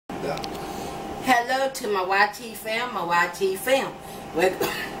Yeah. Hello to my YT fam, Welcome.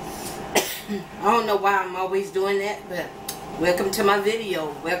 I don't know why I'm always doing that, but welcome to my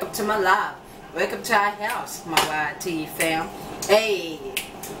video. Welcome to my live. Welcome to our house, my YT fam. Hey,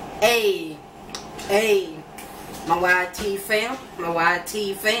 my YT fam,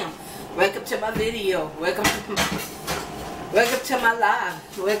 Welcome to my video. Welcome to my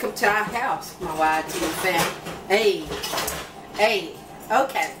live. Welcome to our house, my YT fam. Hey,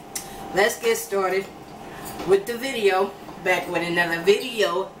 okay. Let's get started with the video. Back with another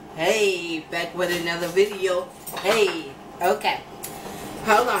video. Hey, okay.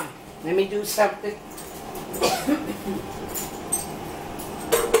 Hold on. Let me do something. I'm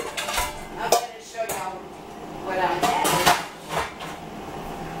going to show y'all what I'm having.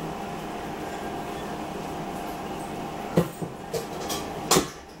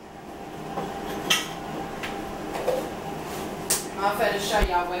 I'm going to show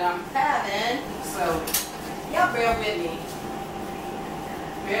y'all what I'm having, so y'all bear with me.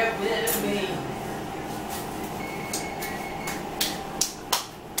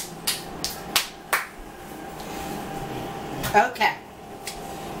 Okay.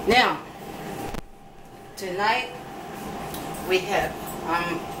 Now, tonight we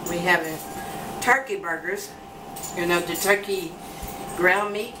having turkey burgers. You know, the turkey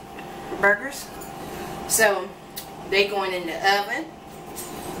ground meat burgers. So they going in the oven,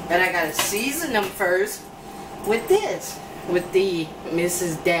 but I gotta season them first with this, with the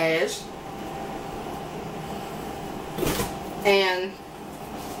Mrs. Dash, and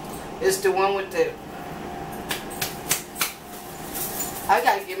it's the one with the. I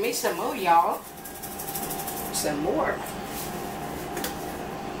gotta give me some more, y'all. Some more.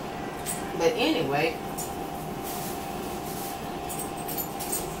 But anyway.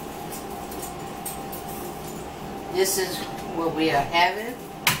 This is what we are having.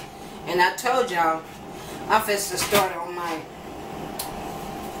 And I told y'all, I'm supposed to start on my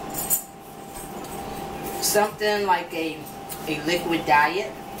something like a liquid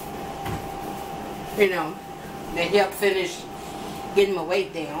diet. You know, to help finish getting my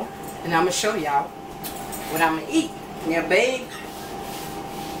weight down. And I'm going to show y'all what I'm going to eat. Now, babe,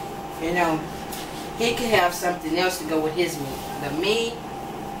 you know, he can have something else to go with his meat. But me,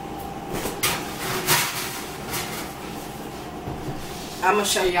 I'm going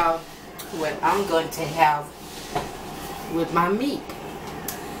to show y'all what I'm going to have with my meat.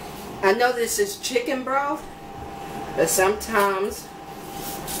 I know this is chicken broth, but sometimes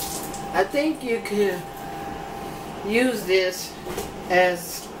I think you could use this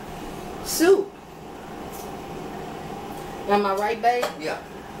as soup. Am I right, babe? Yeah.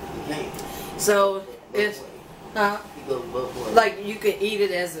 Okay. So it's like you could eat it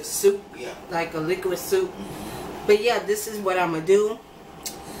as a soup, yeah, like a liquid soup. But yeah, this is what I'm gonna do.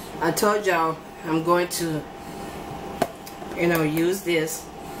 I told y'all I'm going to, you know, use this.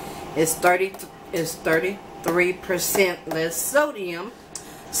 It's 33% less sodium,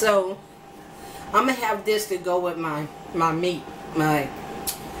 so I'm gonna have this to go with my meat, my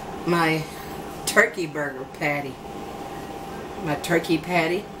turkey burger patty, my turkey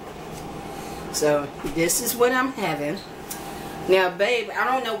patty. So this is what I'm having. Now, babe, I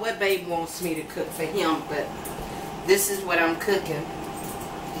don't know what babe wants me to cook for him, but this is what I'm cooking.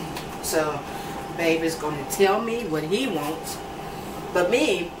 So, babe is going to tell me what he wants. But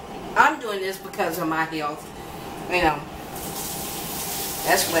me, I'm doing this because of my health. You know,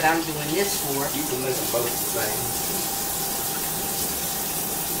 that's what I'm doing this for. You can make them both the same.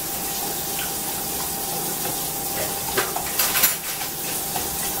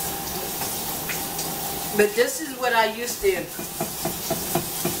 But this is what I used to.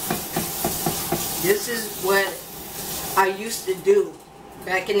 This is what I used to do.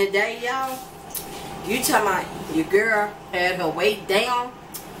 Back in the day, y'all, you talking about your girl had her weight down,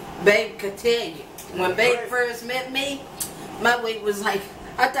 babe could tell you. When babe first met me, my weight was like,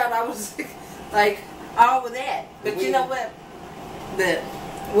 I thought I was like all of that. But you know what?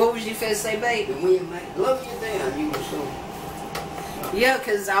 What was you finna say, babe? When you make love you down, you were so. Yeah,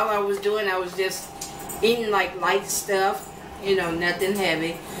 because all I was doing, I was just eating like light stuff, you know, nothing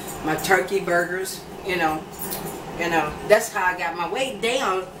heavy. My turkey burgers, you know, that's how I got my weight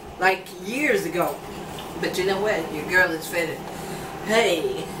down like years ago. But you know what? Your girl is fitted.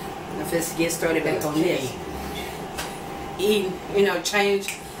 Hey, I'm finna get started back on this. Eating, you know,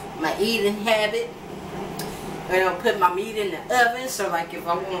 change my eating habit. You know, put my meat in the oven, so like if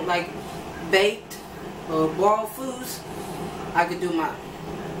I want like baked or boiled foods, I could do my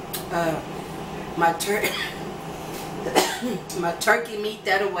my turkey meat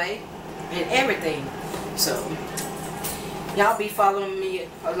that away and everything. So y'all be following me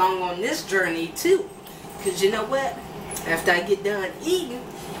along on this journey too. Because you know what? After I get done eating,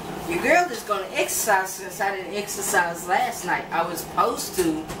 your girl is going to exercise since I didn't exercise last night. I was supposed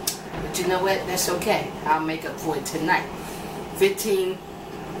to, but you know what? That's okay. I'll make up for it tonight. Between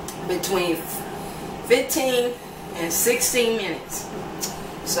 15 and 16 minutes.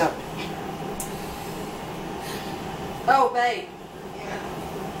 So, oh babe.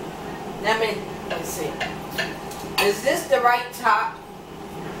 Let's see. Is this the right top?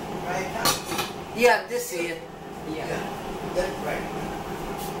 Right now? Yeah, this is. Yeah. That's right.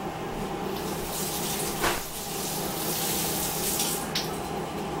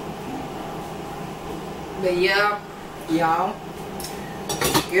 But yeah, y'all,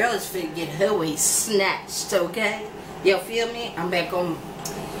 girl is finna get her waist snatched, okay? Y'all feel me? I'm back on,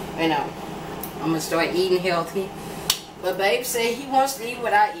 you know, I'm gonna start eating healthy. But babe said he wants to eat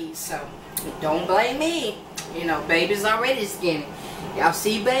what I eat, so don't blame me. You know, babe is already skinny. Y'all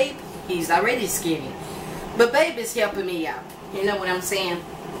see babe? He's already skinny. But babe is helping me out. You know what I'm saying?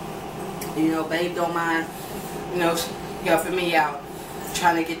 You know, babe don't mind, you know, helping me out,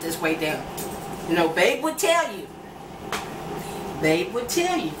 trying to get this weight down. You know, babe would tell you. Babe would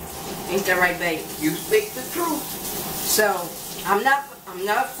tell you. Ain't that right, babe? You speak the truth. So, I'm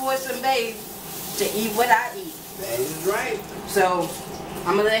not forcing babe to eat what I eat. That is right. So,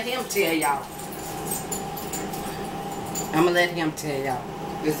 I'm going to let him tell y'all. I'm going to let him tell y'all.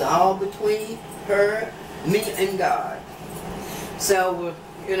 It's all between her, me, and God. So,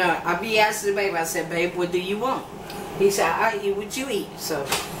 you know, I be asking the babe, I said, babe, what do you want? He said, I eat what you eat. So,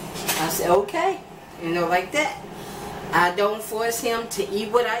 I said, okay. You know, like that. I don't force him to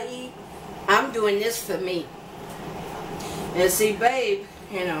eat what I eat. I'm doing this for me. And see, babe,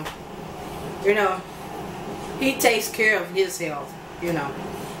 you know, he takes care of his health, you know.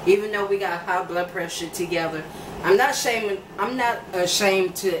 Even though we got high blood pressure together, I'm not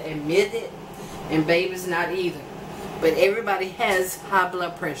ashamed to admit it, and babe is not either. But everybody has high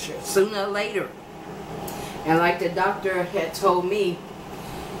blood pressure sooner or later. And like the doctor had told me,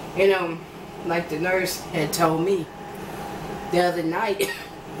 you know, like the nurse had told me the other night,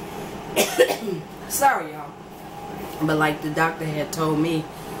 sorry y'all, but like the doctor had told me,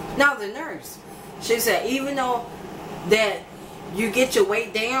 no, the nurse, she said even though that you get your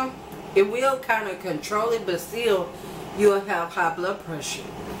weight down, it will kind of control it, but still you'll have high blood pressure.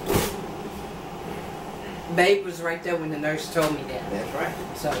 Babe was right there when the nurse told me that. That's right.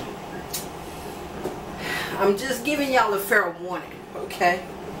 So I'm just giving y'all a fair warning, okay?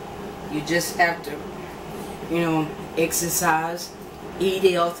 You just have to, you know, exercise, eat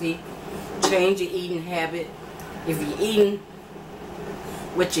healthy, change your eating habit. If you're eating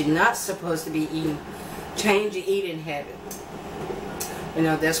what you're not supposed to be eating, change your eating habit. You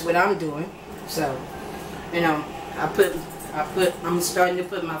know, that's what I'm doing. So, you know, I'm starting to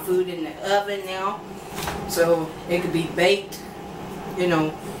put my food in the oven now, so it could be baked. You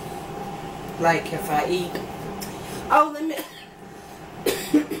know, like if I eat. Oh,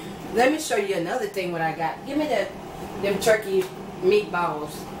 let me show you another thing what I got. Give me them turkey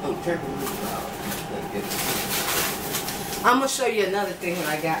meatballs. Oh, turkey meatballs. I'm gonna show you another thing what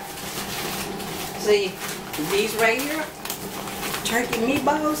I got. See, these right here, turkey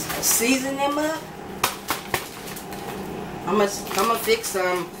meatballs. Season them up. I'm gonna fix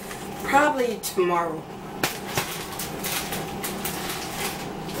some probably tomorrow.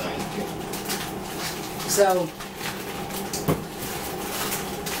 So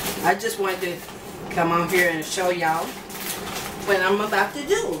I just wanted to come on here and show y'all what I'm about to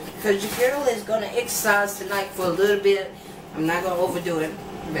do, because your girl is gonna exercise tonight for a little bit. I'm not gonna overdo it,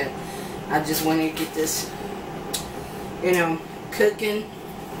 but I just want to get this, you know, cooking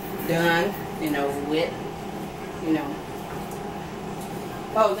done and over with, you know.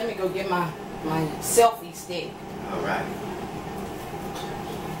 Oh, let me go get my selfie stick. All right.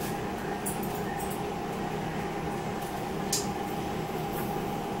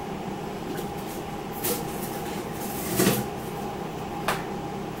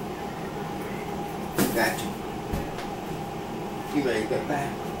 Got you. You ready to go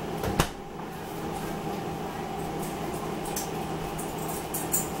back?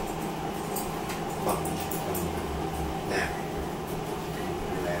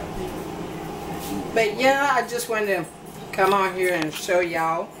 But yeah, I just wanted to come on here and show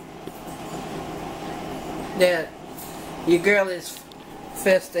y'all that your girl is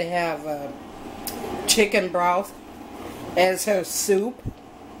supposed to have chicken broth as her soup.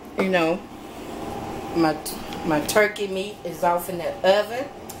 You know, my turkey meat is off in the oven,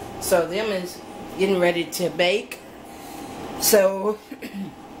 so them is getting ready to bake. So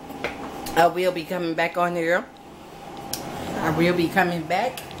I will be coming back on here I will be coming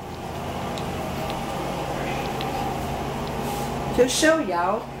back to show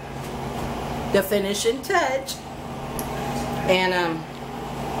y'all the finishing touch. And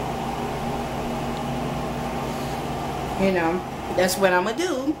you know, that's what I'm gonna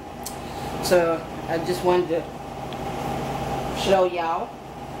do. So I just wanted to show y'all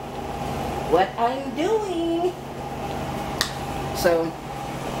what I'm doing. So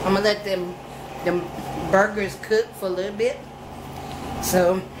I'm gonna let them burgers cook for a little bit.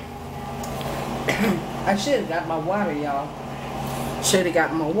 So I should have got my water, y'all. Should have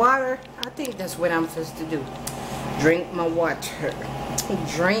got my water. I think that's what I'm supposed to do. Drink my water.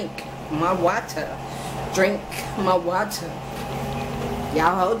 Drink my water. Drink my water.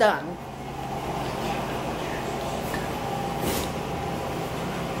 Y'all hold on.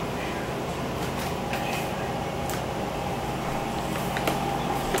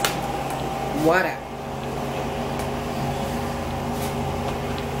 Water.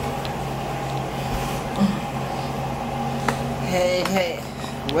 Hey.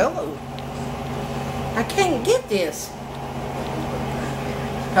 Well, I can't get this.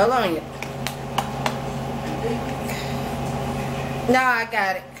 Hold on. No, I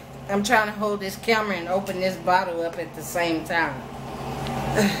got it. I'm trying to hold this camera and open this bottle up at the same time.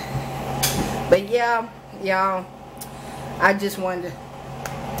 But yeah, y'all, I just wanted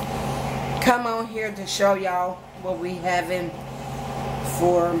to come on here to show y'all what we having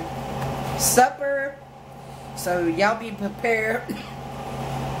for supper. So y'all be prepared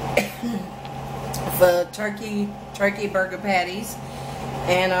for turkey burger patties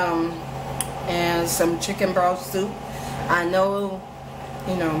and some chicken broth soup. I know,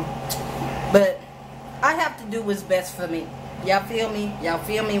 you know, but I have to do what's best for me. Y'all feel me? Y'all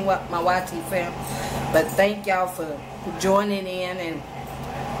feel me, what my YT fam? But thank y'all for joining in, and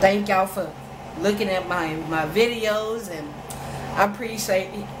thank y'all for looking at my videos, and I appreciate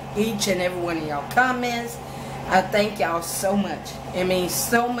each and every one of y'all comments. I thank y'all so much. It means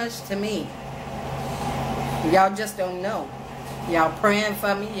so much to me. Y'all just don't know. Y'all praying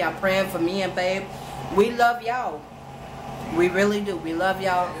for me. Y'all praying for me and babe. We love y'all. We really do. We love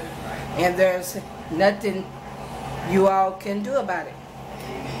y'all. And there's nothing you all can do about it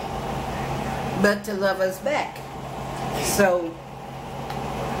but to love us back. So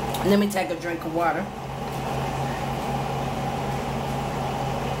let me take a drink of water.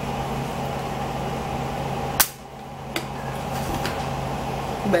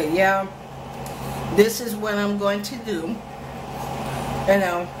 But yeah, this is what I'm going to do. You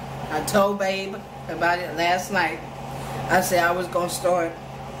know, I told babe about it last night. I said I was going to start,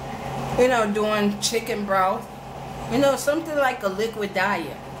 you know, doing chicken broth. You know, something like a liquid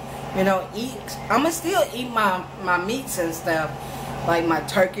diet. You know, I'm going to still eat my meats and stuff. Like my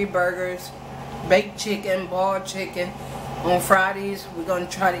turkey burgers, baked chicken, boiled chicken. On Fridays, we're going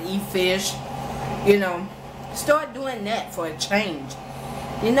to try to eat fish. You know, start doing that for a change.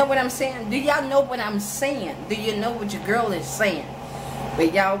 You know what I'm saying? Do y'all know what I'm saying? Do you know what your girl is saying?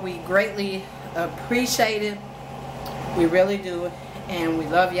 But y'all, we greatly appreciate it. We really do. And we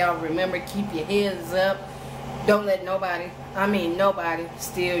love y'all. Remember, keep your heads up. Don't let nobody, nobody,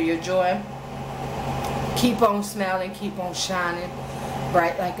 steal your joy. Keep on smiling. Keep on shining.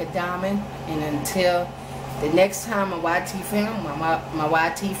 Bright like a diamond. And until the next time, my YT fam, my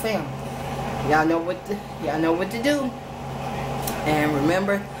YT fam, y'all know what to do. And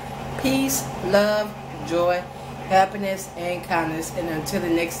remember, peace, love, joy, happiness, and kindness. And until the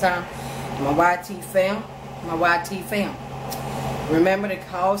next time, my YT fam, remember to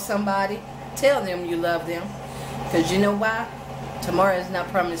call somebody, tell them you love them. Because you know why? Tomorrow is not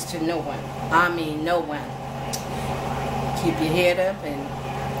promised to no one. No one. Keep your head up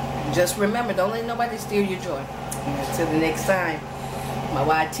and just remember, don't let nobody steal your joy. And until the next time, my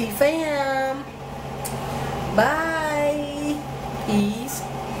YT fam, bye. Peace.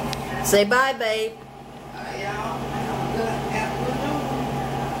 Say bye, babe.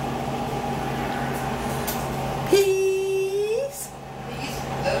 Peace.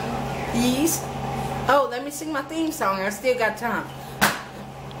 Peace. Oh, let me sing my theme song. I still got time.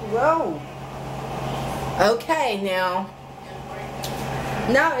 Whoa. Okay, now.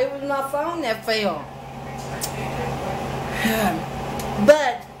 No, it was my phone that fell.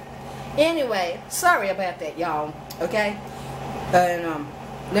 But anyway, sorry about that, y'all. Okay. And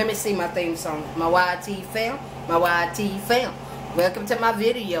let me see my theme song. My YT fam, welcome to my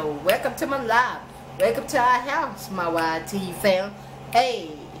video, welcome to my live, welcome to our house, my YT fam.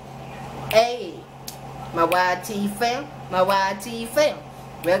 Hey, my YT fam,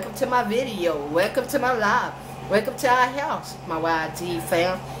 welcome to my video, welcome to my live, welcome to our house, my YT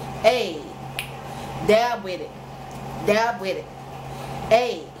fam. Hey, dab with it. Dab with it.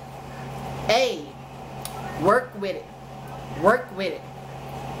 Hey. Hey. Work with it. Work with it.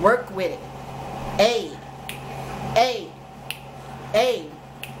 Work with it. Hey. Hey. Hey.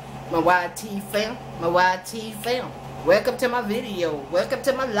 My YT fam. My YT fam. Welcome to my video. Welcome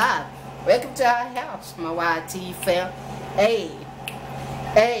to my live. Welcome to our house. My YT fam. Hey.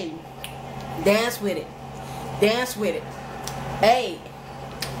 Hey. Dance with it. Dance with it. Hey.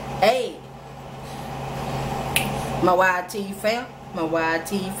 Hey. My YT fam. My YT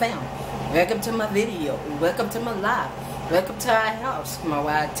fam. Welcome to my video. Welcome to my live. Welcome to our house.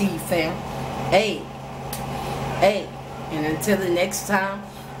 My YT fam. Hey. Hey. And until the next time,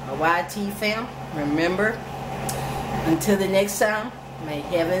 my YT fam, remember, until the next time, may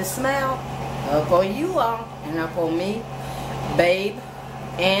heaven smile up on you all and up on me, Babe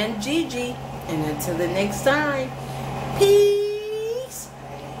and Gigi. And until the next time, peace.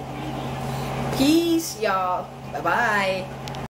 Peace, y'all. Bye-bye.